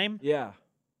time? Yeah.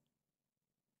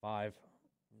 5.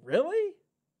 Really?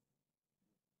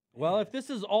 Well, if this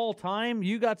is all time,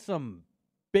 you got some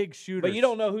big shooters. But you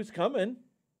don't know who's coming.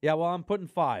 Yeah, well, I'm putting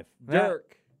 5.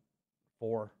 Dirk.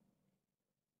 4.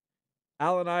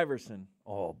 Allen Iverson.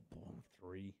 Oh,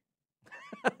 3.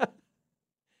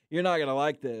 You're not going to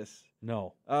like this.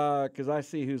 No. Because I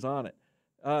see who's on it.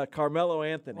 Carmelo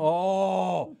Anthony.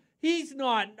 Oh, he's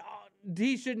not.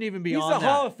 He shouldn't even be He's on a that.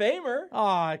 Hall of Famer.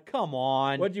 Ah, come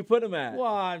on. What'd you put him at?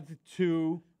 Well,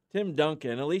 2. Tim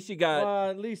Duncan. At least you got. Well,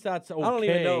 at least that's okay. I don't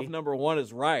even know if number 1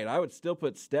 is right. I would still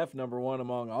put Steph number 1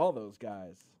 among all those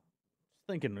guys.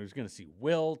 Thinking I was going to see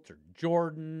Wilt or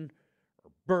Jordan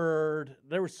or Bird.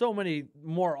 There were so many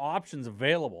more options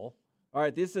available. All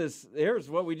right, here's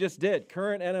what we just did.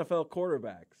 Current NFL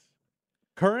quarterbacks.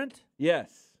 Current?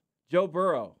 Yes. Joe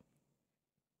Burrow.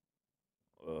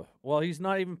 Well, he's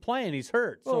not even playing. He's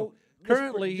hurt. Well, So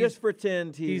currently, just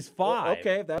pretend he's 5.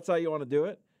 Okay, if that's how you want to do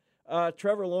it.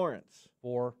 Trevor Lawrence.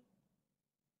 4.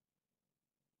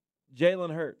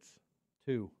 Jalen Hurts.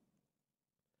 2.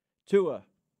 Tua.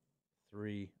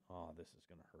 3. Oh, this is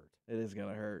going to hurt. It is going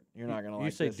to hurt. You're not going to like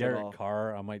You say this at all. Derek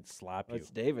Carr, I might slap you. It's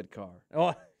David Carr.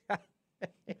 Oh.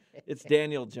 It's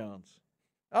Daniel Jones.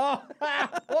 Oh.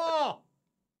 Oh.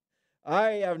 I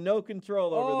have no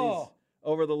control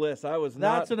over the list.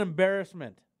 That's an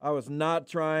embarrassment. I was not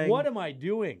trying. What am I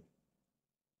doing?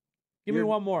 Give me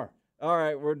one more. All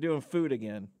right, we're doing food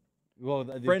again. Well,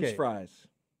 French fries.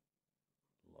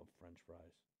 Love French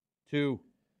fries. 2.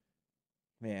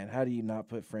 Man, how do you not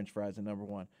put French fries in number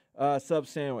 1? Sub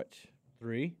sandwich.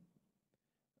 3.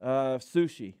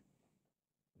 Sushi.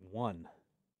 1.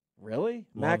 Really?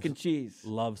 Mac and cheese.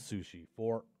 Love sushi.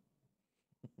 4.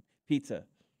 Pizza.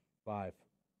 5.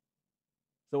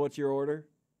 So what's your order?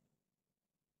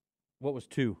 What was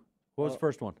 2? What was the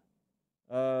first one?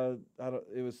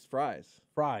 It was fries.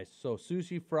 Fries. So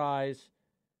sushi, fries,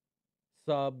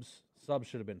 subs. Subs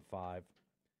should have been 5.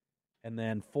 And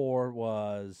then 4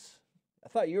 was. I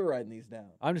thought you were writing these down.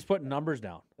 I'm just putting numbers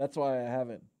down. That's why I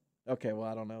haven't. Okay, well,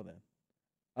 I don't know then.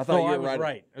 I thought you were writing.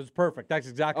 Right. It was perfect. That's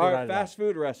exactly All what right, fast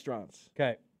food restaurants.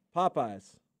 Okay.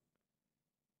 Popeyes.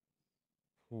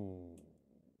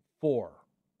 4.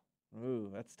 Ooh,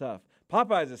 that's tough.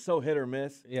 Popeyes is so hit or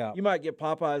miss. Yeah. You might get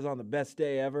Popeyes on the best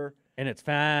day ever. And it's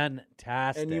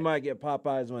fantastic. And you might get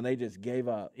Popeyes when they just gave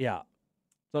up. Yeah.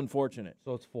 It's unfortunate.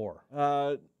 So it's 4.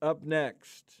 Up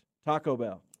next, Taco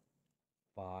Bell.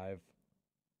 5.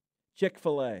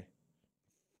 Chick-fil-A.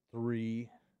 3.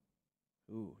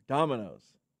 Ooh, Domino's.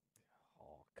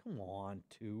 Oh, come on,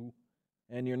 2.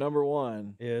 And your number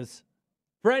 1 is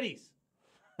Freddy's.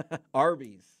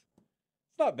 Arby's.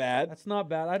 It's not bad. That's not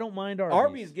bad. I don't mind Arby's.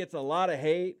 Arby's gets a lot of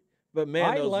hate, but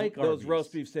man, those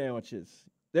roast beef sandwiches.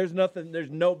 There's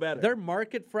no better. Their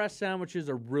market fresh sandwiches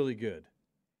are really good.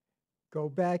 Go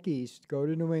back east, go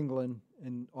to New England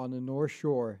and on the North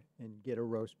Shore and get a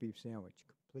roast beef sandwich.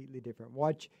 Completely different.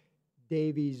 Watch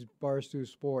Davies Barstool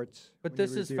Sports. But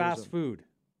this is fast food.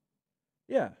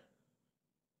 Yeah.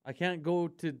 I can't go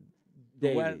to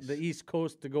Davies. the East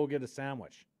Coast to go get a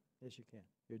sandwich. Yes, you can.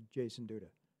 You're Jason Duda.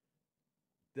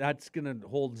 That's going to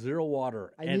hold zero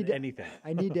water and anything.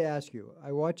 I need to ask you.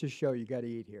 I watch a show, You Got to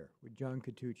Eat Here, with John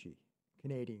Catucci,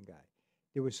 Canadian guy.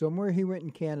 There was somewhere he went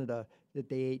in Canada that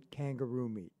they ate kangaroo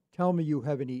meat. Tell me you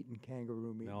haven't eaten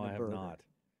kangaroo meat. No, in a I have burger. not.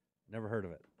 Never heard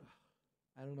of it.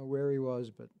 I don't know where he was,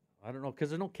 but I don't know, because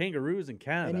there's no kangaroos in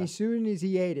Canada. and as soon as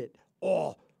he ate it,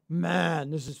 oh man,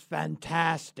 this is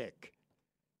fantastic.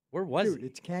 Where was Dude, he?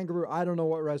 it's kangaroo. I don't know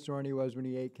what restaurant he was when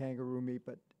he ate kangaroo meat,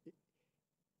 but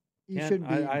he Can't- shouldn't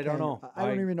be. eating I don't kangaroo. know. I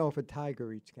don't even know if a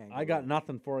tiger eats kangaroo. I got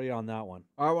nothing for you on that one.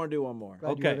 I want to do one more. Glad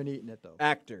you Okay. haven't eaten it though.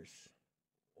 Actors.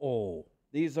 Oh,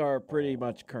 These are pretty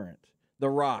much current. The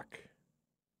Rock.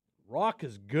 Rock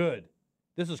is good.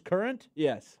 This is current?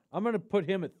 Yes. I'm going to put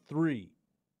him at 3.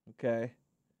 Okay.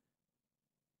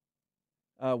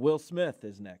 Will Smith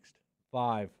is next.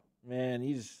 5. Man,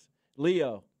 he's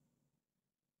Leo.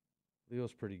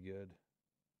 Leo's pretty good.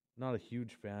 Not a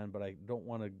huge fan, but I don't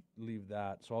want to leave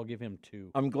that, so I'll give him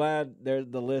 2. I'm glad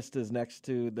the list is next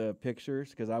to the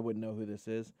pictures because I wouldn't know who this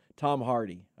is. Tom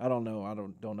Hardy. I don't know. I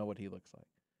don't know what he looks like.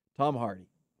 Tom Hardy.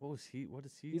 What was he? What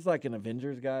is he? He's like an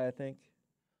Avengers guy, I think.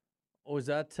 Oh, is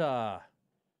that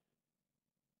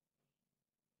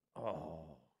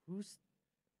who's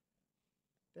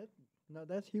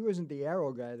That's he wasn't the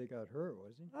arrow guy that got hurt,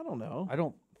 was he? I don't know. I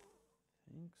don't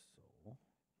think so.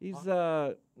 He's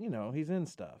he's in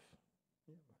stuff.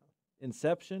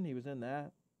 Inception, he was in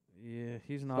that. Yeah,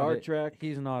 he's not Star Trek.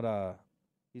 He's not an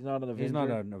Avenger. Avenger. He's not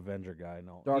an Avenger guy,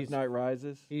 no. Dark Knight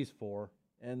Rises. He's 4.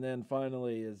 And then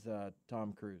finally is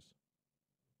Tom Cruise.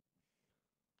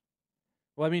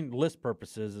 Well, I mean, list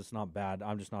purposes, it's not bad.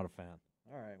 I'm just not a fan.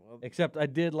 All right. Well, Except I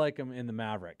did like him in The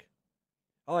Maverick.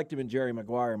 I liked him in Jerry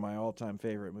Maguire, my all-time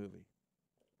favorite movie.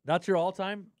 That's your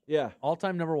all-time? Yeah.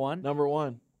 All-time number 1? Number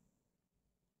 1.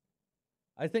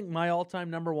 I think my all-time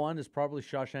number 1 is probably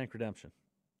Shawshank Redemption.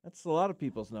 That's a lot of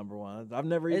people's number 1. I've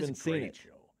never It's even a seen great it.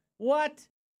 show. What?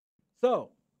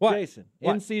 So, What? Jason,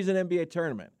 What? in-season NBA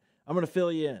tournament. I'm going to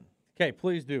fill you in. Okay,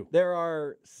 please do. There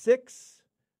are 6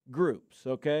 groups,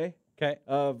 okay, Okay.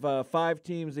 of 5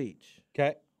 teams each.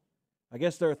 Okay. I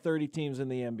guess there are 30 teams in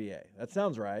the NBA. That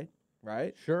sounds right,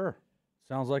 right? Sure.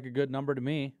 Sounds like a good number to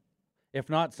me. If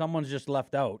not, someone's just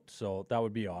left out, so that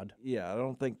would be odd. Yeah, I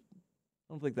don't think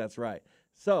that's right.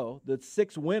 So the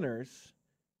 6 winners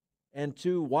and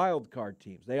 2 wild card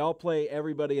teams. They all play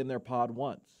everybody in their pod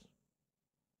once,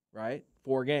 right?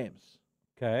 4 games.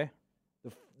 Okay.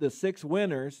 The 6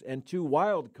 winners and 2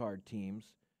 wild card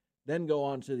teams then go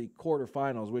on to the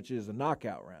quarterfinals, which is a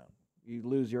knockout round. You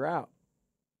lose, you're out.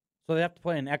 So they have to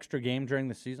play an extra game during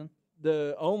the season?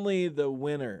 Only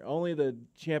the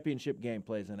championship game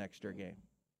plays an extra game.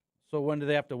 So when do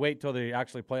they have to wait till they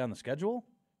actually play on the schedule?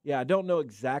 Yeah, I don't know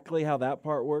exactly how that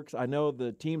part works. I know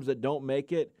the teams that don't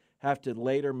make it have to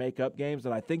later make up games,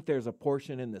 and I think there's a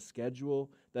portion in the schedule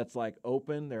that's like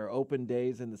open. There are open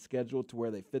days in the schedule to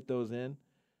where they fit those in.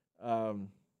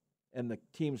 And the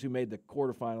teams who made the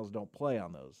quarterfinals don't play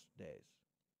on those days.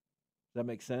 Does that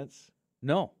make sense?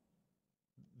 No.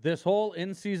 This whole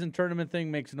in-season tournament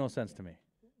thing makes no sense to me.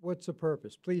 What's the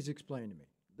purpose? Please explain to me.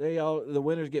 The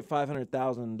winners get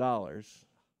 $500,000.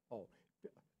 Oh,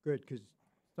 good, because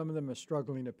some of them are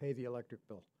struggling to pay the electric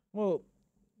bill. Well,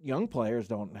 young players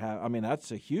don't have. I mean,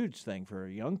 that's a huge thing for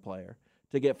a young player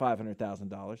to get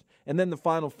 $500,000. And then the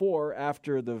Final Four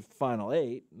after the Final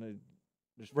 8.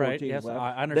 There's 4 Right, teams yes, left.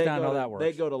 I understand how that works.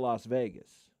 They go to Las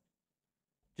Vegas.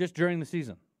 Just during the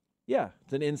season. Yeah,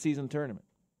 it's an in-season tournament.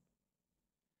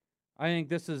 I think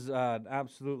this is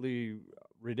absolutely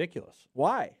ridiculous.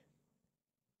 Why?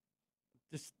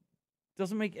 Just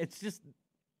doesn't make. It's just.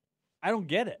 I don't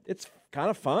get it. It's kind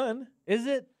of fun. Is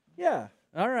it? Yeah.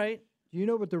 All right. Do you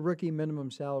know what the rookie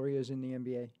minimum salary is in the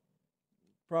NBA?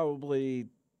 Probably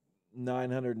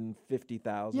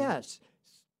 $950,000. Yes.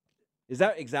 Is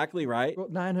that exactly right? Well,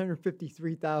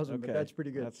 $953,000, but that's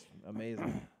pretty good. That's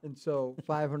amazing. And so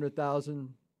 $500,000.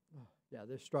 Yeah,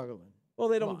 they're struggling. Well,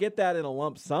 they don't get that in a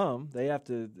lump sum. They have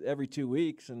to every 2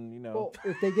 weeks, and Well,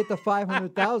 if they get the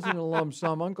 $500,000 in a lump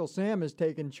sum, Uncle Sam is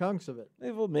taking chunks of it.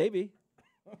 Well, maybe.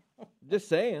 Just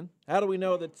saying. How do we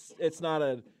know that it's not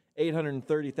a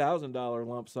 $830,000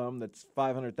 lump sum that's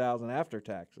 $500,000 after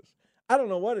taxes? I don't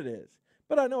know what it is,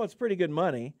 but I know it's pretty good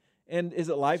money. And is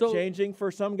it life-changing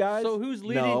for some guys? So who's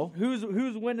leading? No. Who's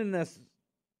winning this?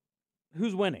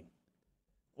 Who's winning?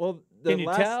 Well, can you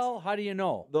tell? How do you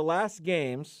know? The last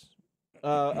games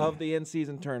of the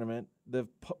in-season tournament, the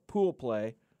pool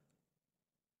play,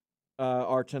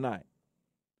 are tonight.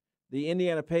 The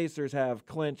Indiana Pacers have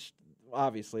clinched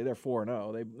obviously they're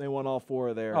 4-0. They won all 4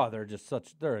 of their. Oh, they're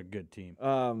a good team.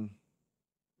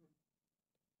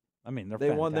 I mean, they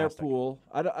fantastic. won their pool.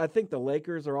 I think the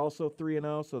Lakers are also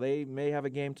 3-0, so they may have a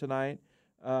game tonight.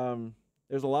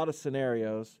 There's a lot of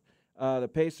scenarios. The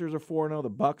Pacers are 4-0. The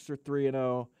Bucks are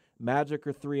 3-0. Magic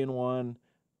are 3-1.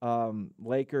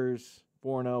 Lakers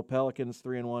 4-0. Pelicans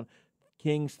 3-1.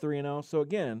 Kings 3-0. So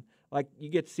again, like you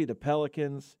get to see the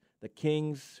Pelicans, the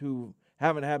Kings who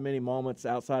haven't had many moments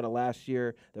outside of last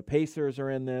year. The Pacers are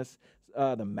in this.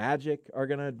 The Magic are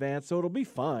going to advance, so it'll be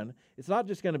fun. It's not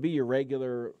just going to be your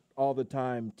regular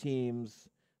all-the-time teams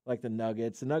like the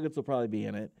Nuggets. The Nuggets will probably be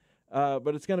in it,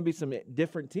 but it's going to be some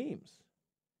different teams.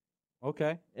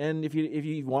 Okay. And if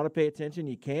you want to pay attention,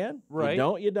 you can. Right. If you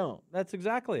don't, you don't. That's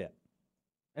exactly it.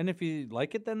 And if you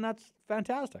like it, then that's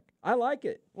fantastic. I like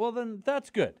it. Well, then that's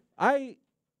good. I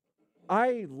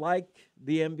like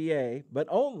the NBA, but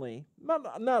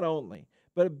not only,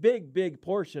 but a big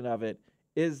portion of it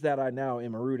is that I now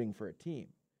am rooting for a team.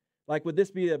 Like, would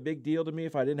this be a big deal to me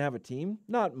if I didn't have a team?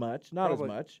 Not much, not Probably, as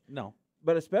much. No.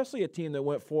 But especially a team that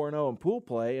went 4-0 in pool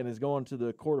play and is going to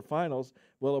the quarterfinals,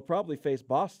 well, they'll probably face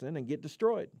Boston and get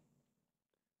destroyed.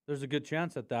 There's a good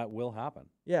chance that will happen.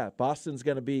 Yeah, Boston's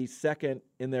going to be second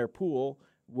in their pool.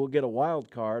 We'll get a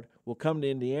wild card. We'll come to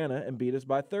Indiana and beat us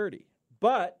by 30.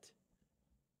 But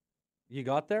you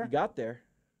got there? You got there.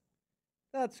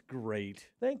 That's great.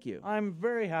 Thank you. I'm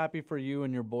very happy for you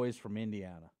and your boys from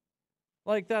Indiana.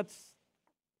 Like, that's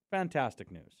fantastic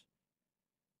news.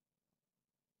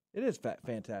 It is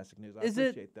fantastic news. I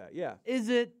appreciate that. Yeah. Is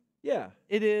it? Yeah.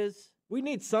 It is. We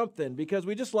need something because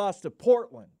we just lost to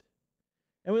Portland.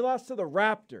 And we lost to the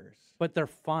Raptors. But they're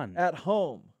fun. At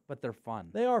home. But they're fun.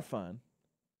 They are fun.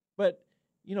 But,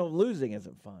 losing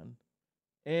isn't fun.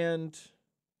 And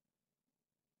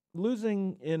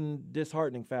losing in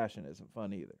disheartening fashion isn't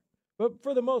fun either. But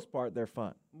for the most part, they're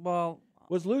fun. Well,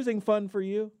 was losing fun for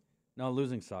you? No,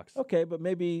 losing sucks. Okay, but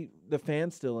maybe the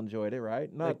fans still enjoyed it,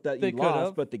 right? Not that they you lost,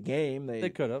 could've. but the game. They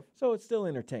could have. So it's still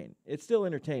entertainment. It's still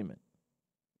entertainment.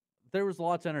 There was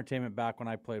lots of entertainment back when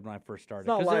I played when I first started. It's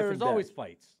not Because life there and was always death.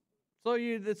 fights. So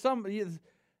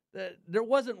there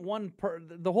wasn't one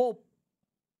the whole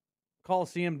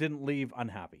Coliseum didn't leave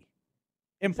unhappy.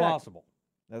 Impossible.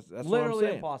 Exactly. That's literally what I'm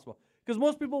saying. impossible. Because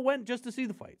most people went just to see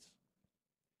the fights.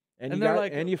 And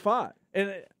you you fought.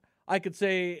 And I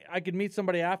could meet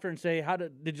somebody after and say,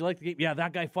 did you like the game? Yeah,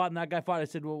 that guy fought and that guy fought. I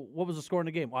said, well, what was the score in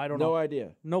the game? Well, I don't know. No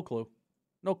idea. No clue.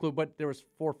 But there was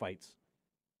 4 fights.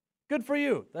 Good for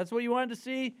you. That's what you wanted to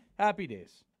see. Happy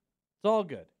days. It's all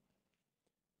good.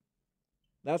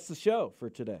 That's the show for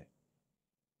today.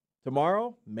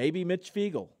 Tomorrow, maybe Mitch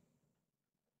Fiegel.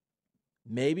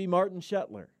 Maybe Martin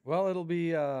Shetler. Well, it'll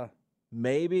be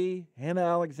maybe Hannah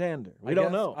Alexander. We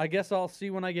don't know. I guess I'll see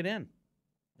when I get in.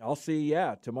 I'll see,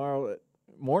 tomorrow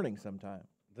morning sometime.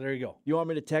 There you go. You want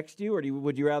me to text you, or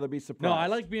would you rather be surprised? No, I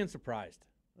like being surprised.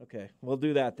 Okay, we'll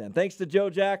do that then. Thanks to Joe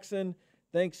Jackson.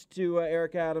 Thanks to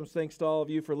Eric Adams. Thanks to all of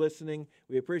you for listening.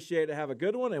 We appreciate it. Have a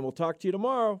good one, and we'll talk to you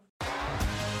tomorrow.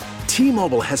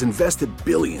 T-Mobile has invested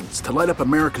billions to light up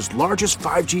America's largest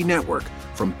 5G network,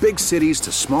 from big cities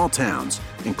to small towns,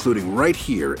 including right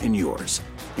here in yours.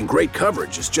 And great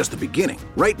coverage is just the beginning.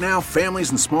 Right now, families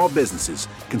and small businesses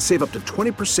can save up to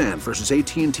 20% versus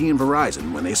AT&T and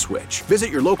Verizon when they switch.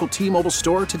 Visit your local T-Mobile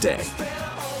store today.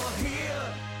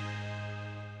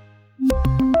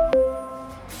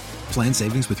 Plan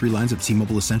savings with 3 lines of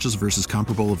T-Mobile Essentials versus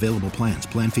comparable available plans.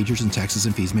 Plan features and taxes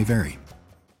and fees may vary.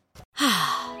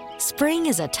 Spring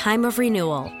is a time of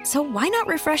renewal, so why not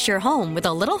refresh your home with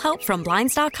a little help from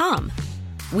Blinds.com?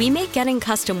 We make getting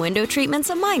custom window treatments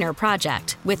a minor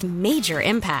project with major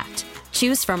impact.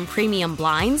 Choose from premium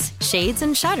blinds, shades,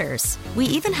 and shutters. We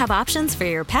even have options for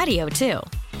your patio, too.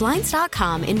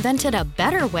 Blinds.com invented a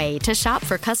better way to shop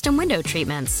for custom window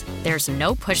treatments. There's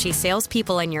no pushy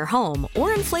salespeople in your home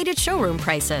or inflated showroom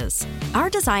prices. Our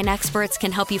design experts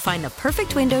can help you find the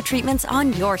perfect window treatments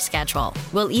on your schedule.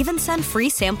 We'll even send free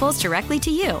samples directly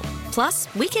to you.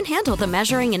 Plus, we can handle the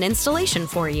measuring and installation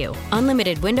for you.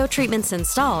 Unlimited window treatments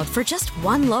installed for just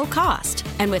one low cost.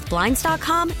 And with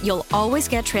Blinds.com, you'll always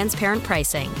get transparent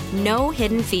pricing. No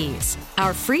hidden fees.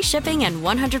 Our free shipping and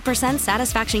 100%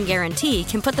 satisfaction guarantee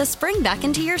can put the spring back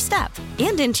into your step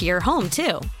and into your home,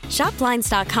 too. Shop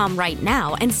Blinds.com right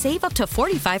now and save up to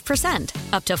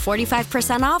 45%. Up to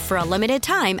 45% off for a limited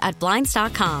time at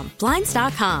Blinds.com.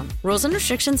 Blinds.com. Rules and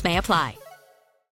restrictions may apply.